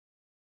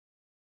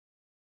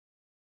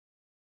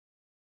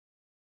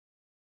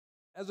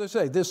As I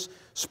say, this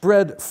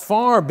spread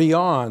far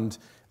beyond,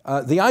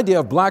 the idea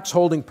of blacks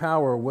holding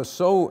power was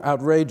so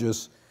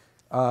outrageous,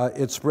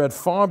 it spread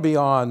far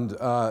beyond,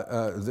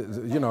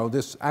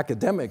 this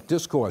academic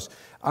discourse.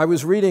 I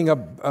was reading a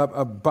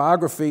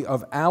biography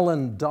of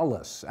Allen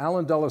Dulles.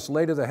 Allen Dulles,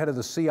 later the head of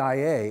the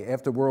CIA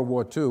after World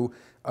War II,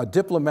 a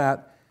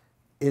diplomat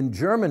in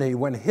Germany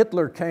when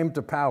Hitler came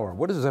to power.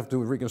 What does this have to do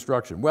with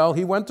Reconstruction? Well,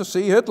 he went to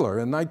see Hitler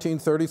in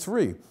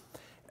 1933,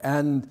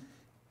 and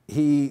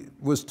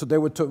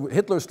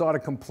Hitler started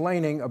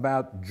complaining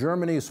about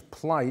Germany's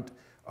plight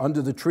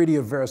under the Treaty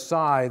of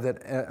Versailles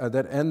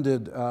that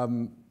ended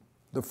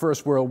the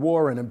First World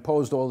War and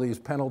imposed all these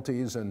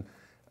penalties and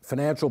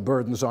financial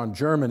burdens on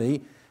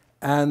Germany.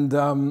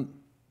 And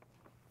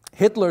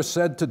Hitler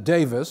said to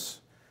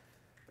Davis,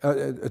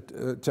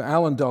 to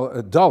Allen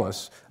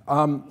Dulles,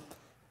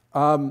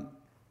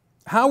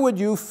 how would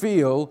you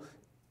feel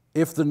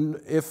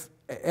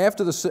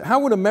how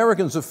would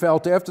Americans have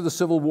felt after the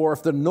Civil War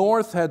if the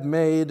North had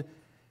made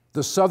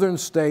the Southern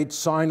states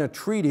sign a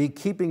treaty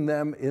keeping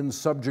them in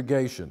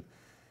subjugation?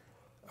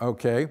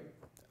 Okay.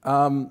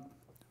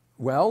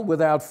 Well,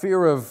 without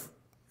fear of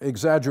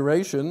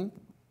exaggeration,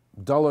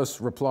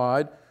 Dulles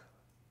replied,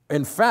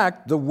 in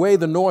fact, the way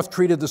the North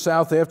treated the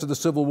South after the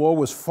Civil War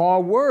was far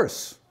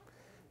worse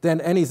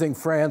than anything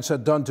France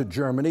had done to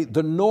Germany.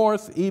 The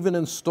North even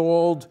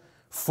installed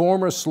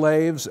former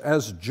slaves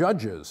as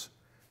judges.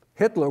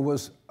 Hitler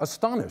was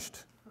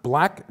astonished.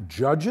 Black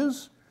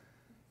judges?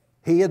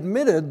 He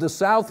admitted the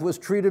South was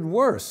treated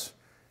worse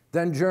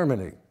than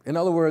Germany. In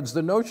other words,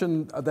 the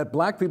notion that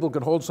black people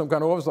could hold some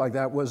kind of office like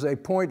that was a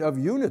point of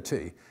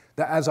unity.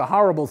 That, as a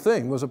horrible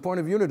thing, was a point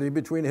of unity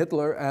between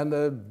Hitler and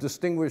a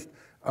distinguished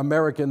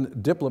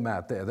American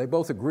diplomat there. They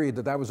both agreed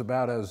that that was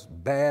about as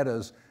bad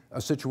as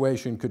a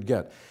situation could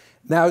get.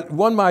 Now,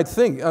 one might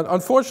think,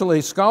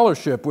 unfortunately,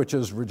 scholarship, which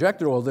has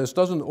rejected all this,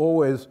 doesn't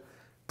always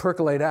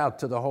percolate out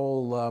to the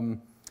whole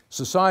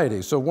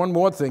society. So one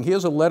more thing,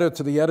 here's a letter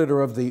to the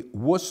editor of the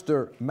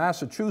Worcester,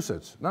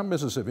 Massachusetts, not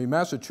Mississippi,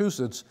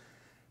 Massachusetts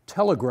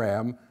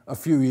Telegram a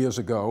few years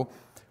ago,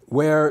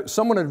 where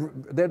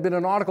there'd been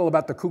an article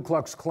about the Ku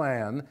Klux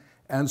Klan,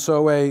 and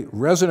so a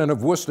resident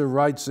of Worcester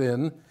writes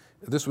in,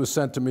 this was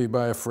sent to me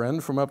by a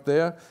friend from up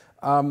there,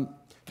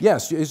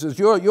 yes, he says,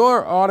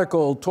 your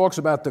article talks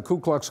about the Ku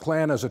Klux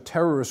Klan as a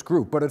terrorist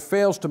group, but it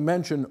fails to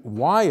mention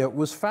why it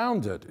was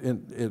founded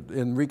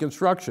in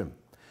Reconstruction.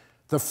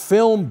 The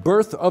film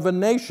Birth of a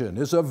Nation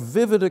is a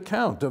vivid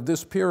account of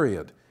this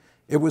period.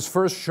 It was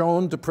first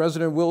shown to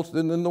President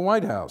Wilson in the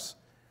White House.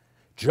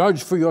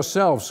 Judge for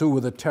yourselves who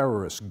were the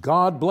terrorists.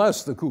 God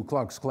bless the Ku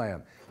Klux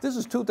Klan. This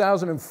is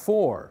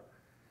 2004,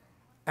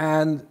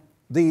 and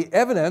the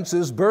evidence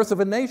is Birth of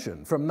a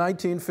Nation from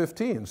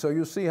 1915. So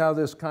you see how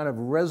this kind of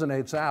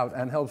resonates out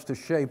and helps to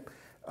shape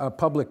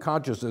public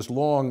consciousness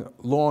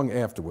long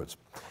afterwards.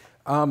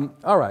 All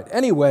right,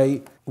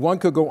 anyway, one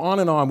could go on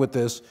and on with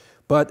this,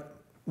 but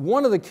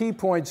one of the key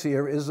points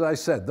here is, as I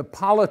said, the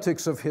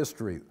politics of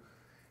history.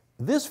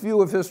 This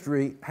view of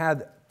history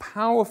had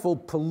powerful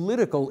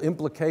political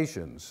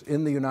implications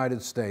in the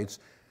United States,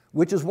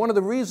 which is one of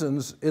the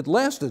reasons it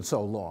lasted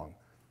so long.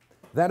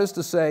 That is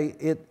to say,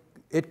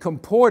 it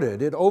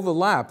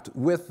overlapped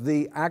with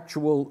the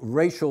actual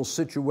racial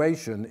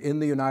situation in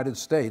the United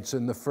States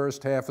in the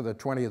first half of the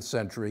 20th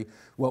century,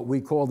 what we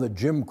call the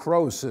Jim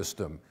Crow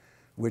system,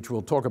 which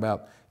we'll talk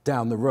about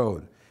down the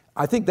road.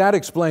 I think that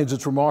explains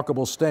its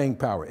remarkable staying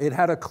power. It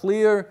had a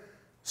clear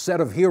set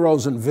of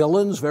heroes and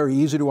villains, very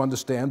easy to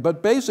understand,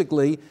 but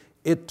basically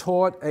it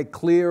taught a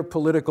clear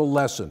political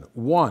lesson.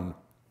 One,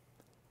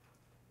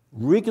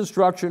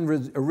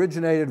 Reconstruction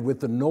originated with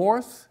the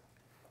North,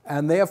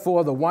 and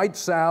therefore the white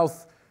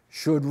South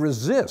should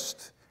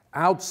resist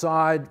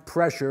outside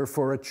pressure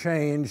for a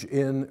change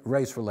in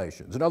race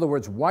relations. In other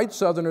words, white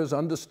Southerners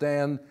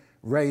understand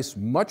race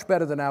much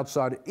better than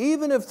outside,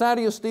 even if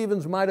Thaddeus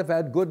Stevens might have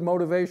had good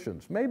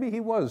motivations. Maybe he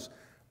was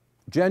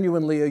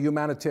genuinely a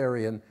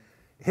humanitarian.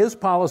 His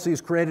policies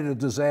created a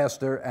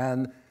disaster,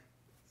 and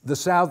the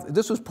South,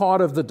 this was part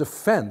of the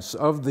defense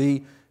of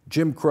the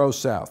Jim Crow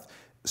South.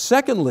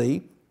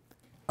 Secondly,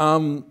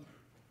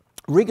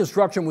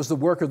 Reconstruction was the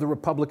work of the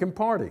Republican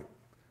Party.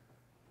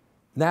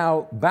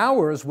 Now,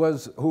 Bowers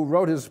who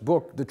wrote his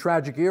book, The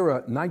Tragic Era,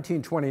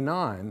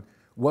 1929,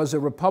 was a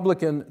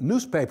Republican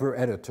newspaper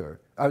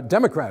editor,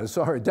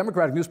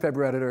 Democratic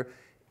newspaper editor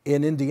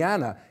in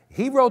Indiana.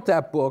 He wrote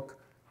that book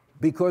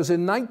because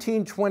in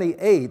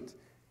 1928,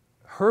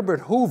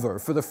 Herbert Hoover,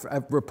 for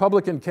the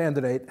Republican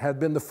candidate, had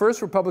been the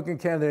first Republican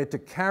candidate to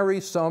carry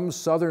some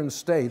Southern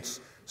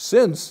states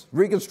since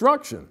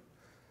Reconstruction,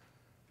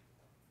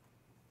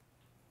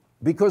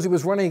 because he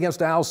was running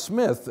against Al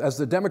Smith as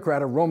the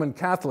Democrat, a Roman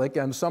Catholic,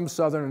 and some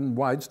Southern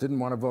whites didn't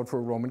want to vote for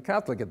a Roman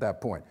Catholic at that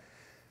point.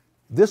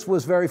 This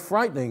was very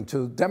frightening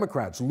to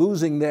Democrats,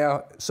 losing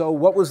their... So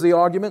what was the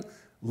argument?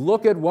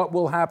 Look at what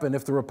will happen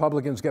if the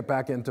Republicans get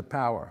back into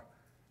power.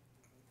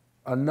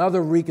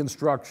 Another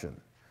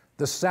Reconstruction.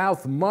 The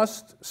South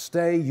must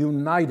stay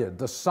united,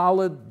 the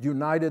solid,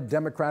 united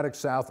Democratic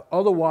South,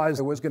 otherwise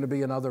there was going to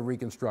be another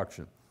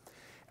Reconstruction.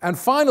 And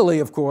finally,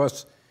 of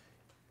course,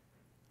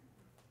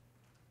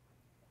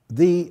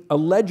 the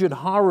alleged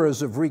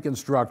horrors of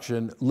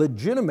Reconstruction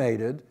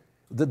legitimated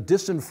the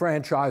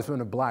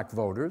disenfranchisement of black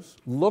voters.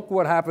 Look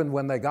what happened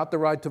when they got the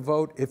right to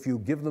vote. If you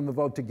give them the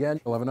vote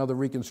again, you'll have another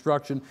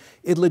Reconstruction.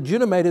 It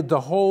legitimated the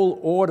whole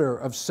order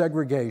of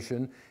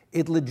segregation.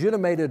 It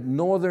legitimated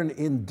Northern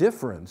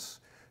indifference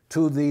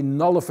to the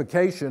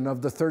nullification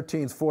of the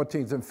 13th,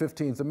 14th, and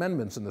 15th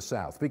Amendments in the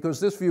South, because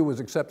this view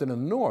was accepted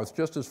in the North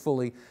just as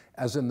fully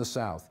as in the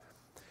South.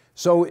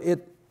 So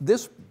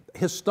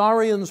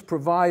historians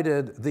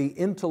provided the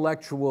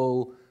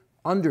intellectual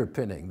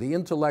underpinning, the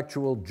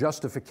intellectual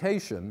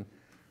justification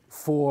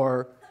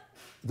for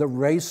the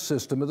race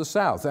system of the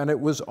South. And it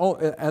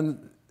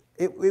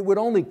would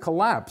only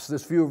collapse,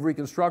 this view of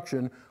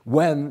Reconstruction,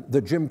 when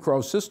the Jim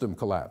Crow system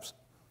collapsed.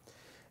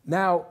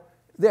 Now,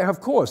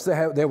 of course,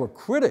 there were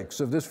critics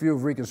of this view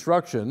of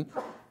Reconstruction,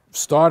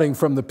 starting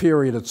from the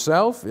period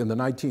itself in the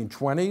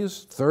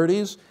 1920s,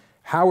 30s.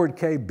 Howard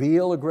K.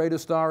 Beale, a great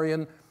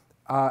historian,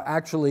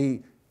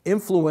 actually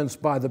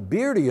influenced by the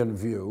Beardian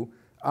view,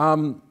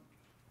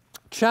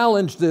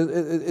 challenged,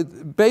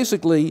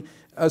 basically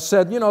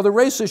said, you know, the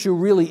race issue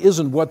really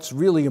isn't what's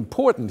really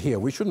important here.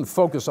 We shouldn't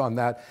focus on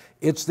that.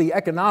 It's the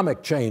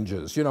economic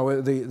changes. You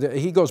know,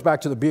 he goes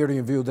back to the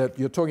Beardian view that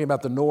you're talking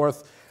about the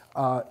North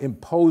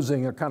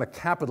imposing a kind of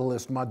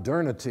capitalist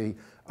modernity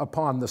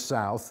upon the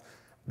South.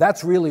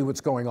 That's really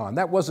what's going on.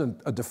 That wasn't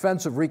a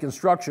defense of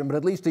Reconstruction, but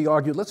at least he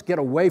argued, let's get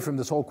away from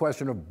this whole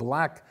question of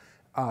black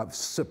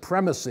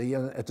supremacy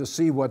and to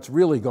see what's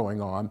really going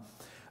on.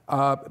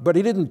 But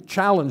he didn't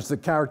challenge the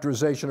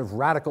characterization of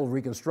radical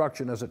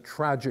Reconstruction as a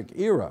tragic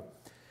era.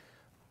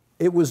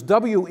 It was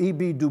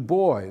W.E.B. Du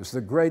Bois,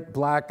 the great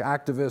black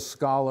activist,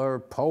 scholar,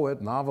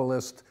 poet,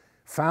 novelist,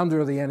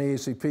 founder of the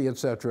NAACP, et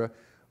cetera,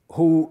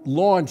 who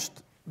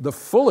launched the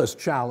fullest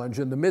challenge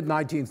in the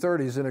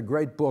mid-1930s in a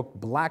great book,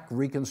 Black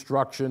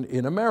Reconstruction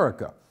in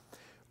America,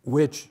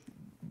 which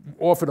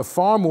offered a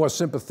far more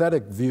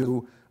sympathetic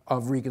view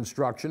of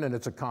Reconstruction and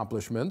its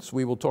accomplishments.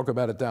 We will talk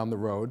about it down the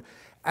road.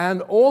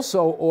 And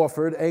also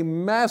offered a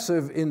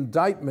massive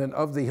indictment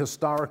of the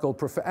historical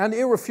profession, an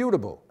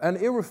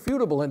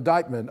irrefutable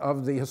indictment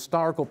of the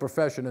historical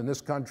profession in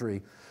this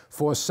country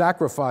for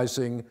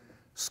sacrificing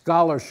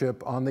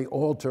scholarship on the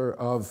altar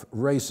of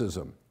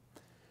racism.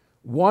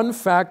 One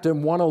fact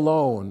and one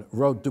alone,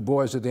 wrote Du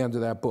Bois at the end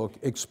of that book,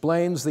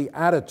 explains the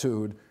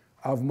attitude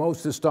of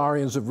most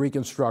historians of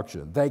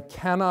Reconstruction. They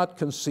cannot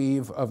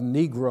conceive of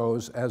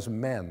Negroes as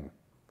men.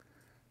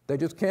 They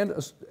just can't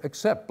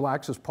accept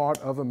blacks as part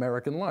of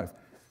American life.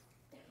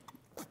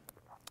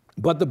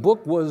 But the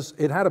book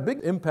it had a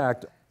big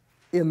impact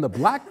in the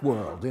black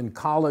world, in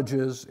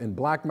colleges, in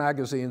black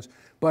magazines,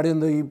 but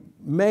in the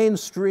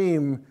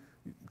mainstream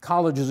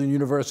colleges and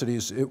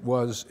universities, it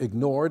was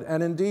ignored.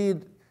 And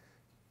indeed,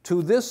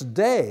 to this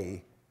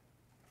day,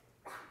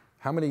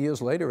 how many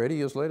years later, 80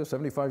 years later,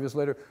 75 years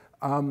later,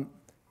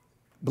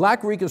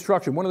 Black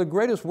Reconstruction, one of the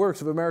greatest works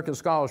of American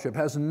scholarship,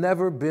 has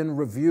never been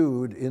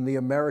reviewed in the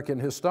American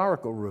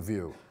Historical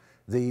Review,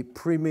 the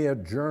premier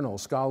journal,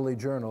 scholarly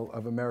journal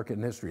of American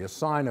history, a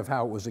sign of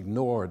how it was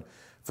ignored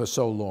for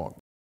so long.